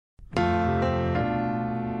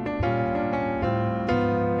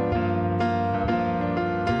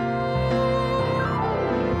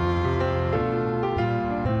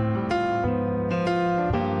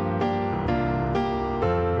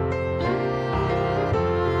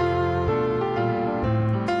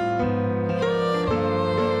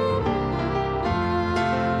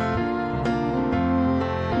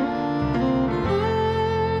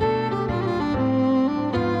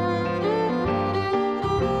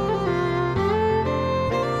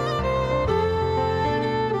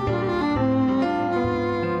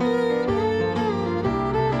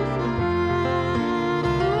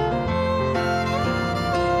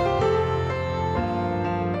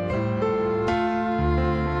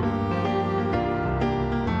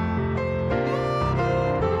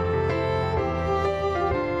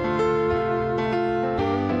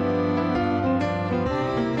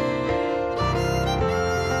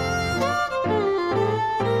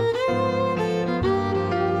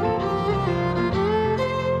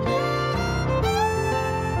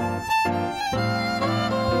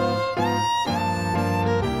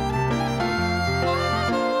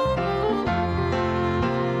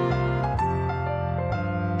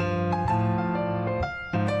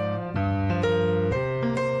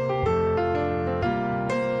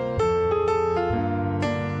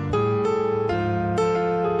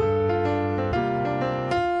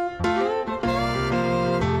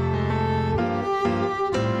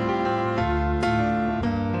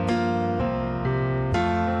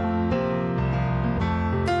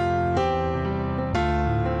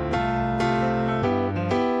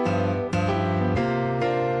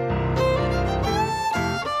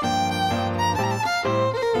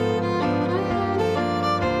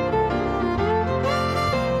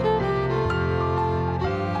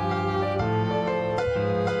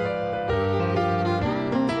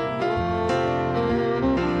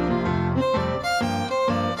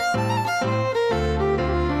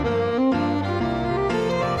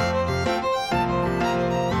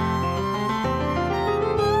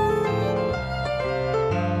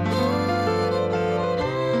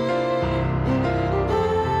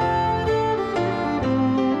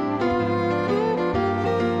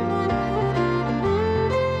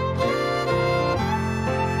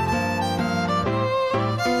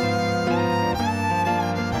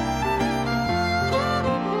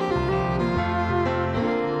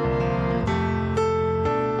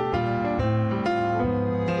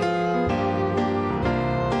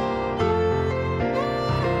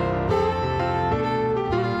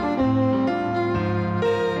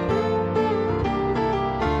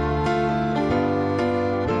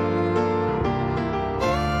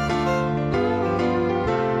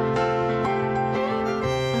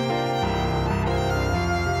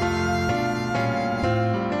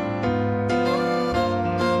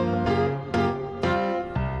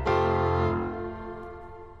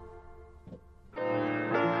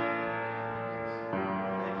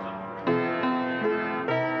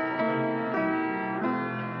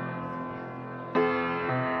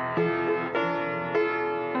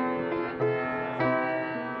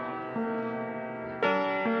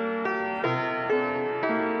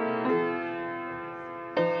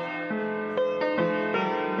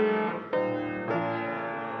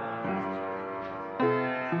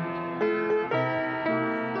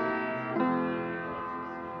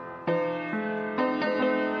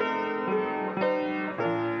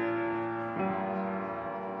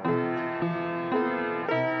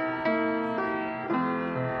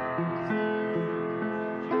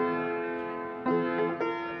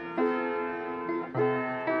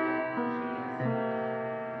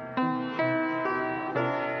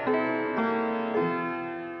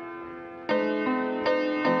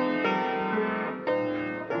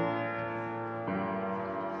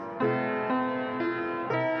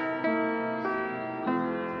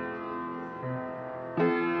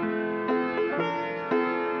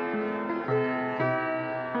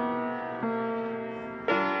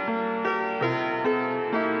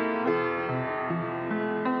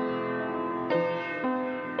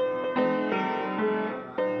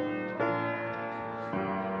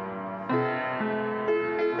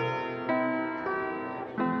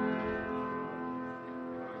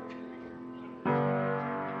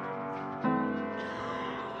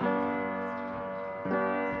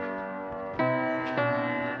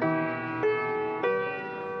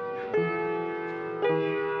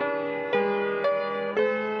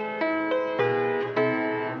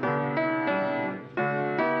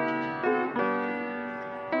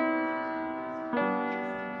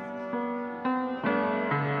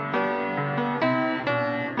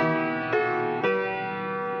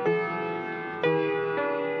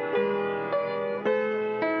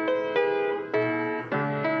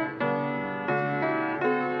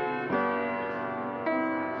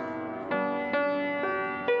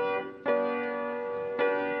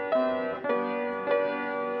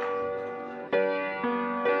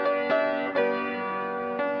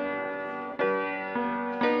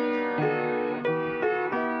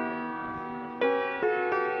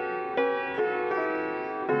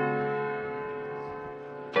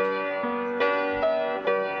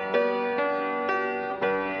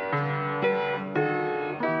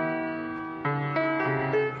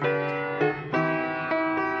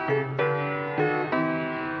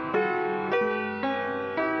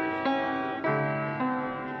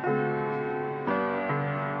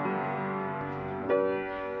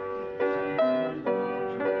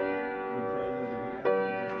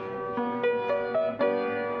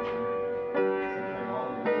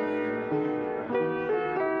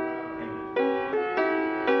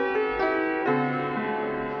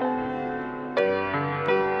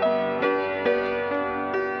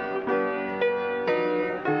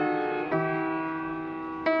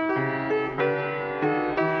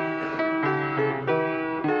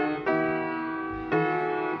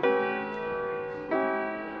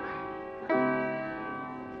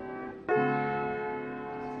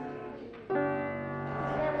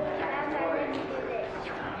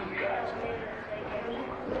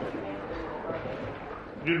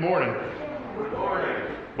Good morning. Good morning.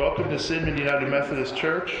 Welcome to Sidman United Methodist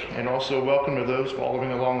Church, and also welcome to those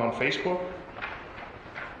following along on Facebook.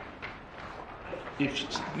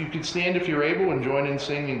 If you could stand if you're able and join in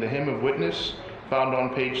singing the Hymn of Witness, found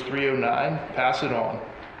on page 309, Pass It On.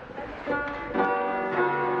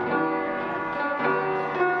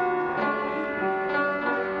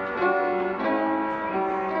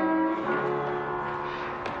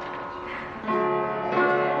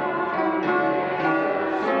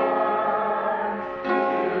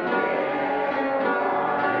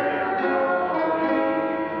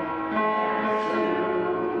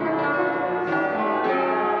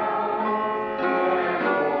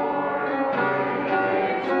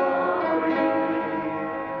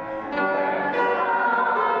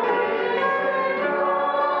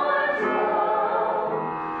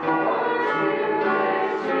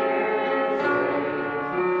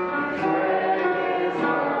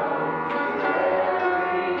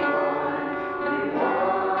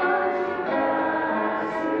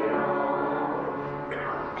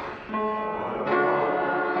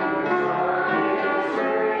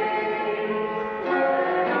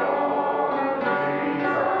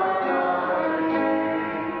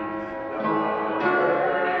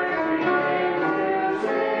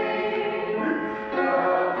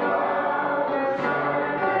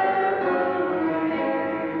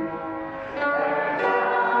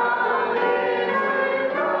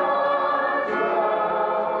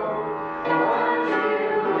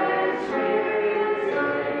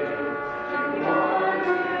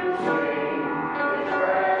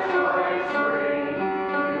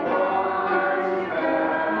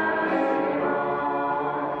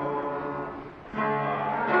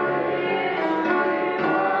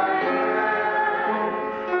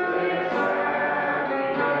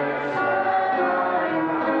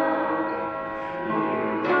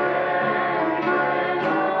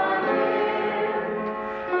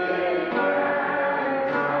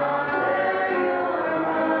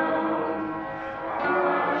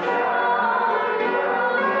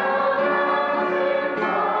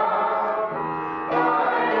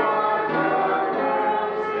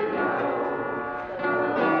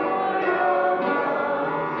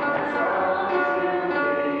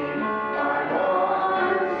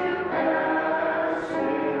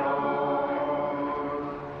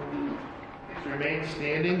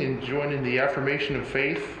 Standing and join in the affirmation of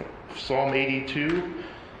faith, Psalm 82,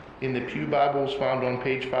 in the Pew Bibles found on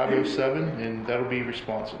page 507, and that'll be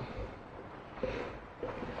responsive.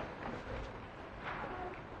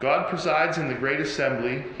 God presides in the great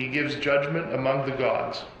assembly. He gives judgment among the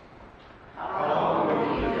gods. How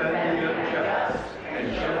will he defend the unjust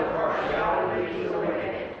and show partiality to the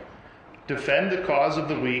wicked? Defend the cause of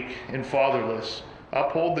the weak and fatherless.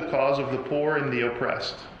 Uphold the cause of the poor and the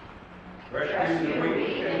oppressed. Rescue the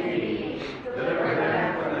weak and needy. Deliver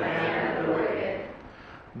them from the hand of the wicked.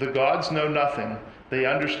 The gods know nothing. They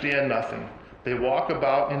understand nothing. They walk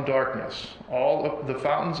about in darkness. All of the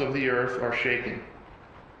fountains of the earth are shaken.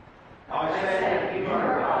 I said, you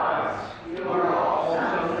are gods. You are all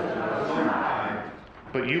sons of the Most High.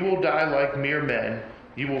 But you will die like mere men.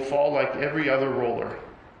 You will fall like every other ruler.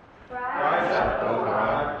 Rise up, O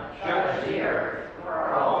God. Judge the earth,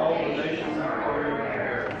 for all the nations are your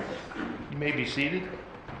inheritance. You may be seated.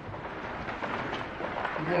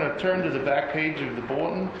 We're going to turn to the back page of the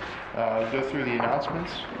bulletin, go through the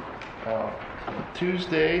announcements.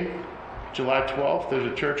 Tuesday, July 12th,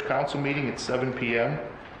 there's a church council meeting at 7 p.m.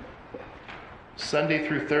 Sunday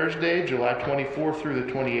through Thursday, July 24th through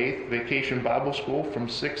the 28th, Vacation Bible School from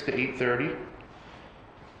 6 to 8:30.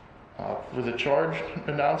 For the charge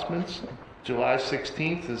announcements, July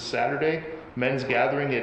 16th is Saturday, men's gathering at